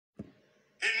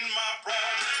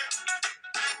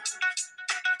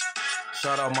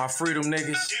Shout out my Freedom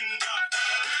niggas,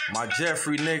 my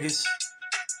Jeffrey niggas,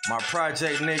 my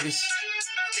Project niggas,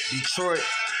 Detroit,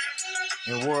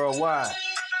 and worldwide.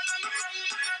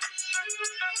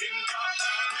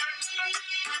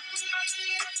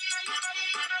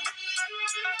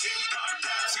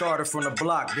 Started from the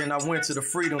block, then I went to the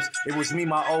Freedoms. It was me,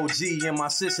 my OG, and my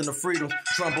sis in the Freedoms.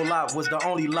 Trumbull lot was the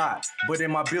only lot, but in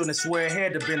my building, swear it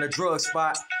had to been a drug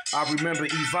spot. I remember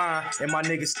Yvonne and my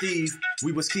nigga Steve.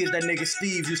 We was kids, that nigga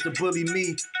Steve used to bully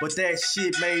me, but that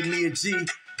shit made me a G.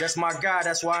 That's my guy,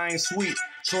 that's why I ain't sweet.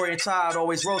 Troy and Todd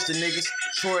always roasting niggas.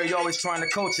 Troy always trying to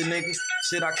coach a nigga.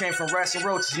 Shit, I came from rats and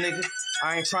roaches, nigga.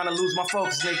 I ain't trying to lose my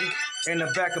focus, nigga. In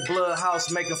the back of Blood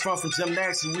House, making fun from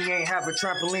gymnastics. We ain't have a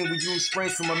trampoline, we use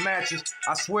springs from a mattress.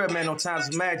 I swear, man, no times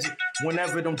is magic.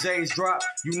 Whenever them J's drop,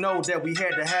 you know that we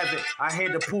had to have it. I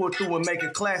had to pull through and make a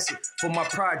classic. For my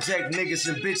Project niggas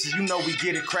and bitches, you know we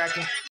get it cracking.